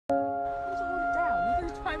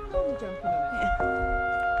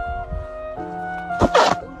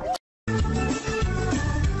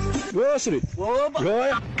يسري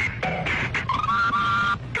رايح.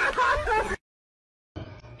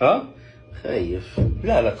 ها؟ خايف؟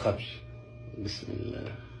 لا تخافش. بسم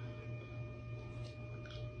الله.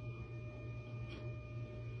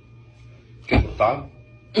 طعم؟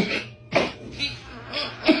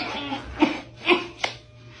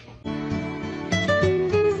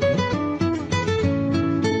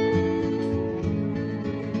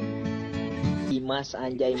 Dimas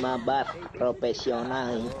Anjay Mabar,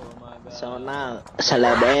 profesional,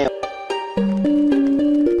 selebel.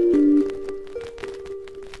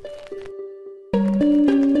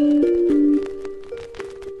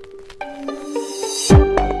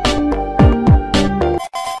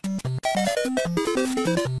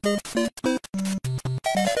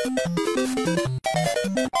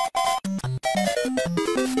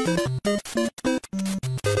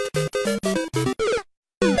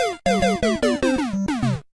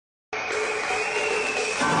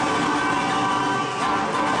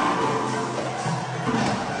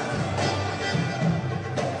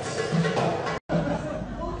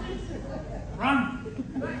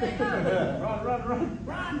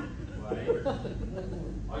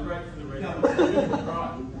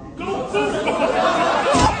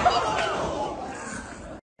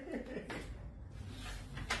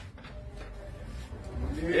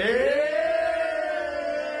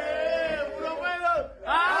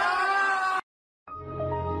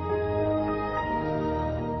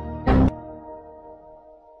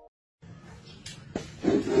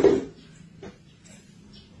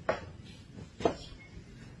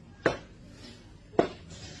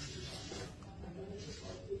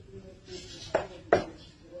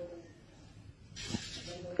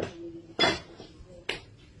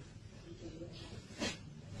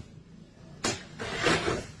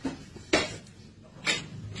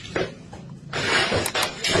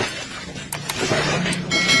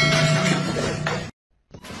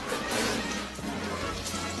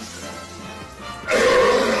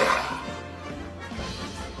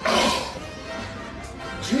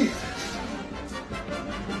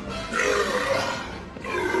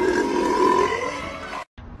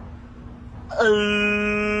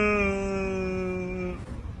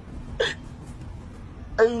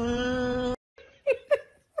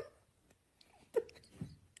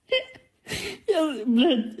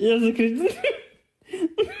 Блядь, я закричал.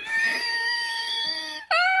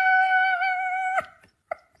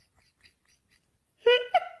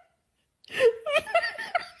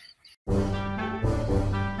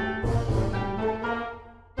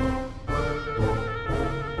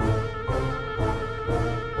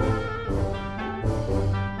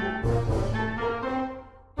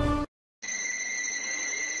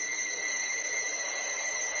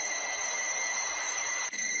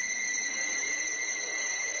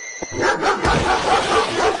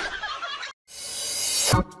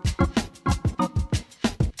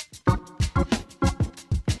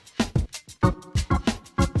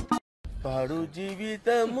 పాడు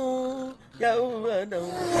జీవితము యౌవనం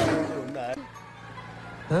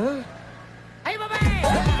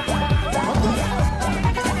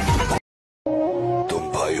तुम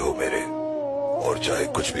भाई हो मेरे, और चाहे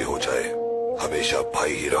कुछ भी हो जाए हमेशा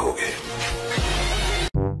भाई ही रहोगे।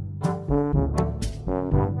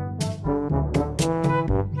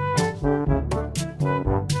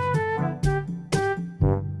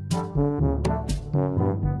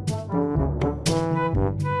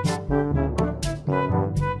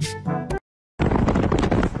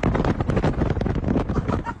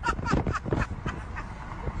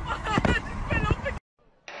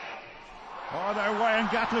 And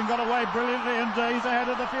Gatling got away brilliantly, and he's ahead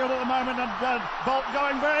of the field at the moment, and Bolt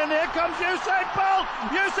going very, and here comes Usain Bolt!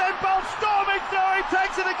 Usain Bolt storming through, he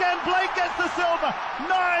takes it again, Blake gets the silver,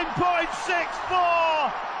 9.64!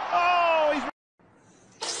 Oh, he's...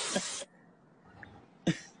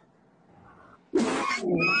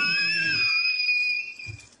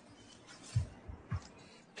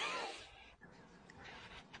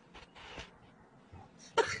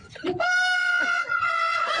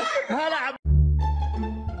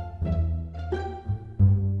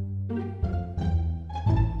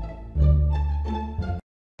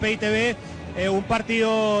 PITV, un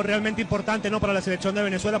partido realmente importante, ¿no?, para la selección de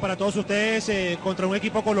Venezuela, para todos ustedes, contra un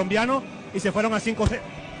equipo colombiano, y se fueron a 5-0.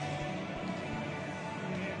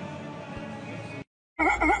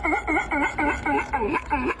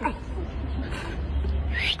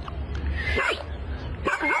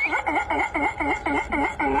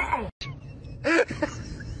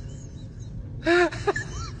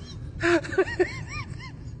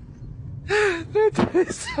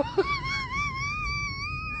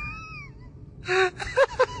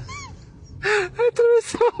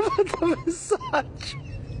 Atravesó Versace.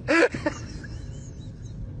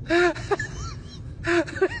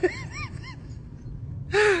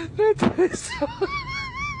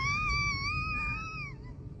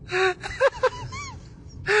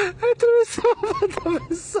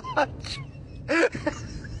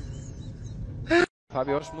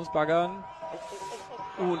 Fabiosch muss baggern.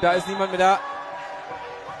 Da ist niemand mehr da.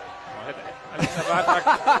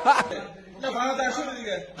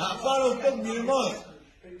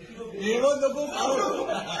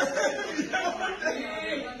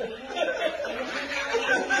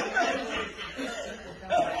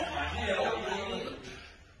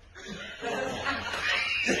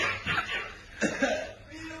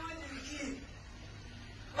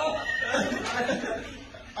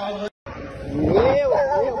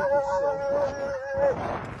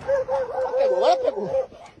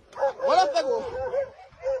 Agora pegou.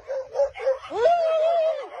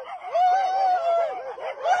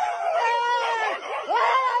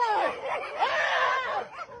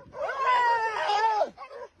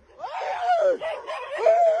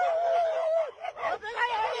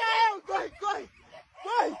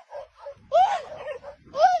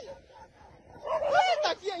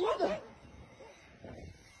 Tá aqui ainda.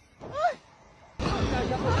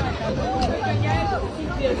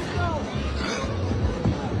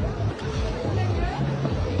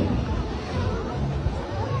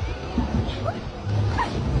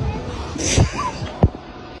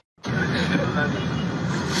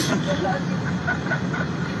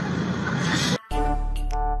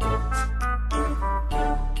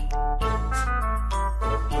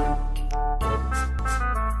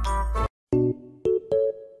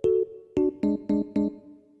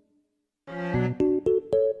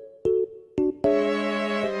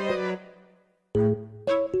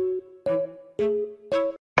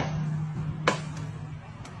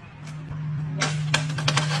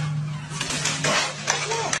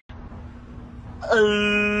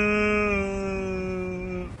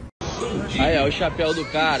 Aí, ó, o chapéu do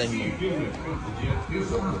cara, irmão.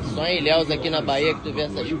 Só em Ilhéus aqui na Bahia que tu vê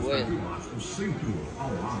essas coisas.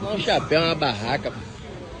 Não, o chapéu é uma barraca.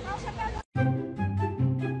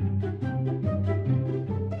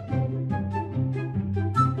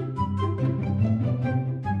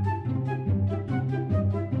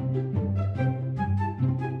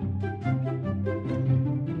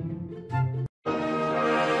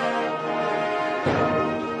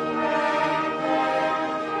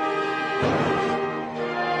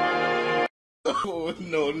 Oh,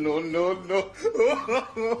 no, no, no, no.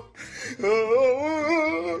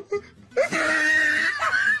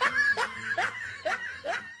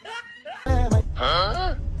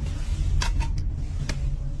 Huh?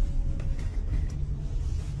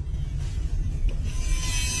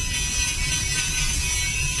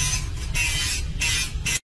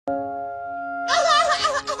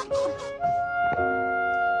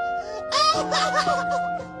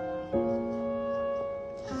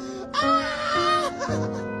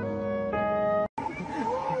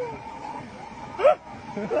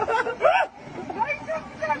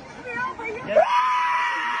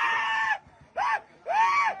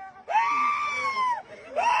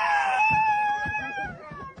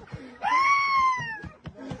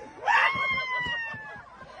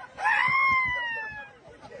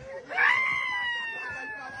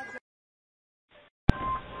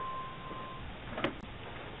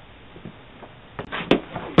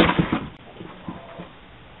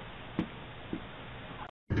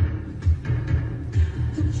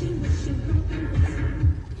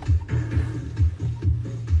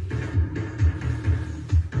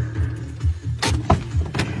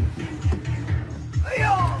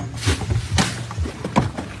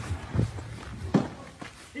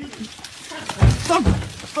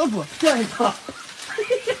 Vamos, vai, vai.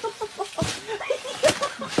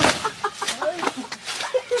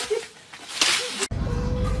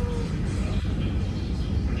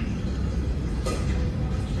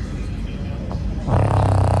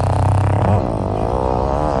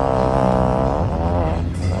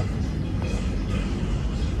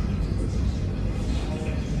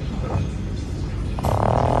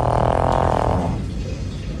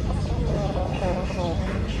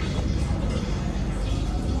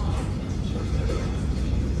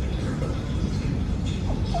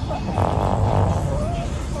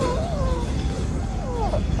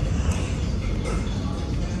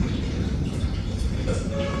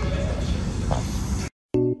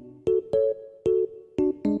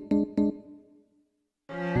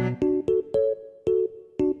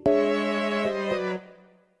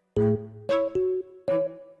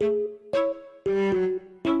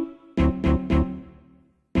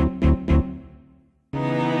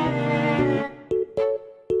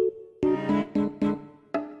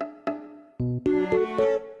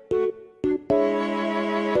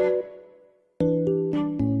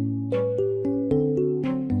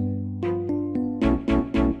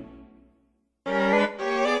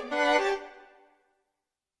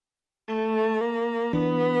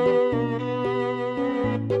 Thank you.